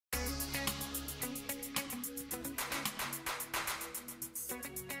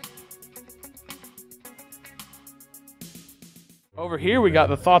Over here, we got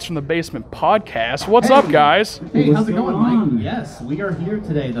the Thoughts from the Basement podcast. What's up, guys? Hey, how's it going, Mike? Yes, we are here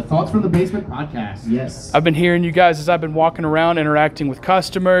today. The Thoughts from the Basement podcast. Yes. I've been hearing you guys as I've been walking around, interacting with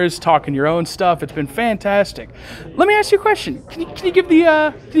customers, talking your own stuff. It's been fantastic. Let me ask you a question. Can you give the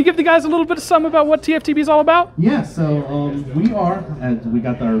guys a little bit of something about what TFTB is all about? Yeah. So we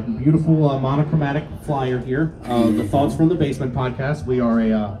got our beautiful monochromatic flyer here. The Thoughts from the Basement podcast. We are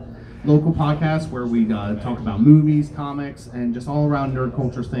a local podcast where we talk about movies, comics, and just all around nerd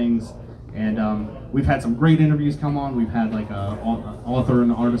culture things. And we've had some great interviews come on. We've had like a author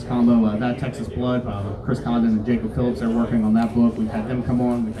and artist combo, That Texas Blood, Chris Condon and Jacob Phillips. They're working on that book. We've had them come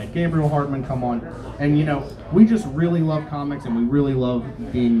on. We've had Gabriel Hartman come on. And you know, we just really love comics and we really love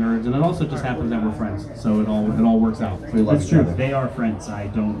being nerds. And it also just happens that we're friends, so it all works out. That's true. They are friends. I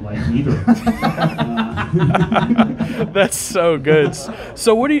don't like either. That's so good.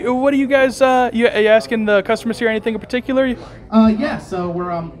 So what do you guys? You asking the customers here anything in particular? Yeah. So we're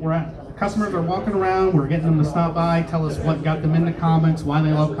at. Customers are walking around, we're getting them to stop by, tell us what got them into comics, why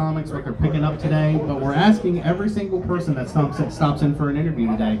they love comics, what they're picking up today. But we're asking every single person that stops in for an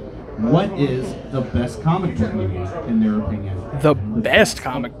interview today, what is the best comic book movie in their opinion? The best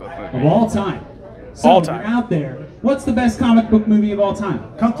comic book movie of all time. So all time. You're out there. What's the best comic book movie of all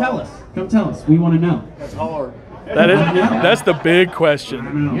time? Come tell us. Come tell us. We want to know. That's hard. That's the big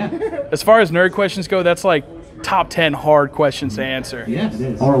question. Yeah. As far as nerd questions go, that's like top 10 hard questions to answer. Yes, it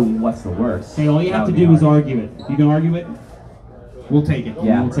is. Or what's the worst? Hey, all you have to do is argue it. You can argue it? We'll take it.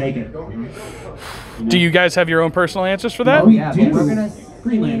 Yeah. We'll take it. Do you guys have your own personal answers for that? Oh, Yeah, dude. but we're gonna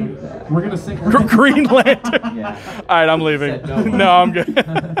Green Lantern. We're gonna sing. Green Lantern. Yeah. All right, I'm leaving. Said no. No, I'm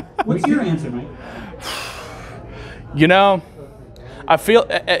good. What's your answer, Mike? You know, I feel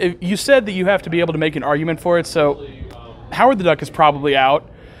you said that you have to be able to make an argument for it. So Howard the Duck is probably out.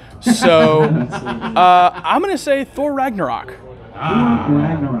 So I'm gonna say Thor Ragnarok.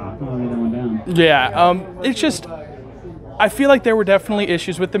 Ragnarok. I'll write that one down. Yeah, it's just I feel like there were definitely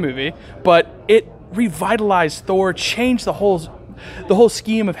issues with the movie, but it revitalized Thor, changed the whole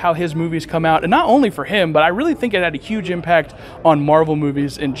scheme of how his movies come out, and not only for him, but I really think it had a huge impact on Marvel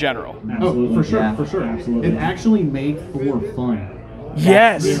movies in general. Absolutely. Oh, for sure, Yeah. for sure. Absolutely. It actually made Thor fun.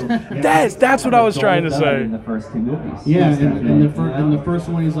 Yes, that's what I was trying to Done say. in the first two movies. Yeah, Yes, and definitely. in the first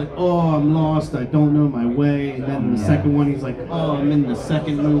one he's like, oh, I'm lost, I don't know my way. And then in the second one he's like, oh, I'm in the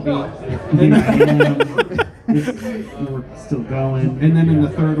second movie. We're still going. And then in the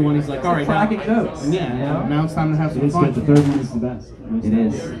third one he's like, all right, cracking now, jokes. yeah, now it's time to have It some is fun. good. The third one is the best. It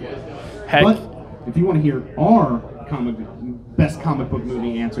is. Heck, But if you want to hear our best comic book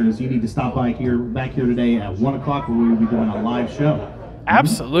movie answers, you need to stop back here today at 1 o'clock where we will be doing a live show.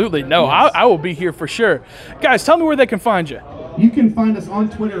 absolutely. No, I will be here for sure. Guys, tell me where they can find you. You can find us on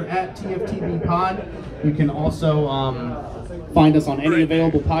Twitter at TFTBpod. You can also find us on any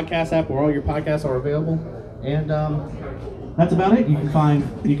available podcast app where all your podcasts are available. And that's about it. You can find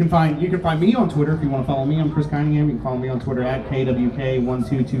me on Twitter if you want to follow me. I'm Kris Cunningham. You can follow me on Twitter at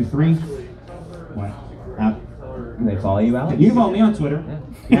KWK1223. What? Can they follow you, Alex? You can follow me on Twitter.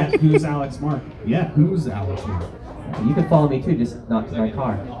 At Who's Alex Mark. Yeah, who's Alex Mark? You can follow me too, just not to my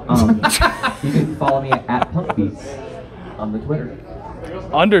car. You can follow me at Punk Beats on the Twitter.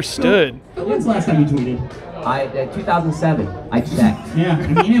 Understood. When's the last time you tweeted? 2007. I checked. Yeah, I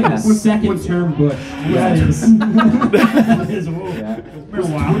mean, it was second term Bush. That is. That is. Yeah.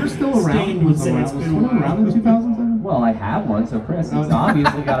 Twitter still around? Was Twitter around in 2007? Well, I have one, so Chris, it's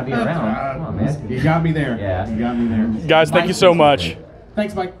obviously got to be around. Come on, man. You got me there. Yeah. You got me there. Guys, thank you so much.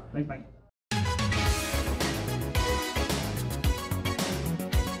 Thanks, Mike. Thanks, Mike.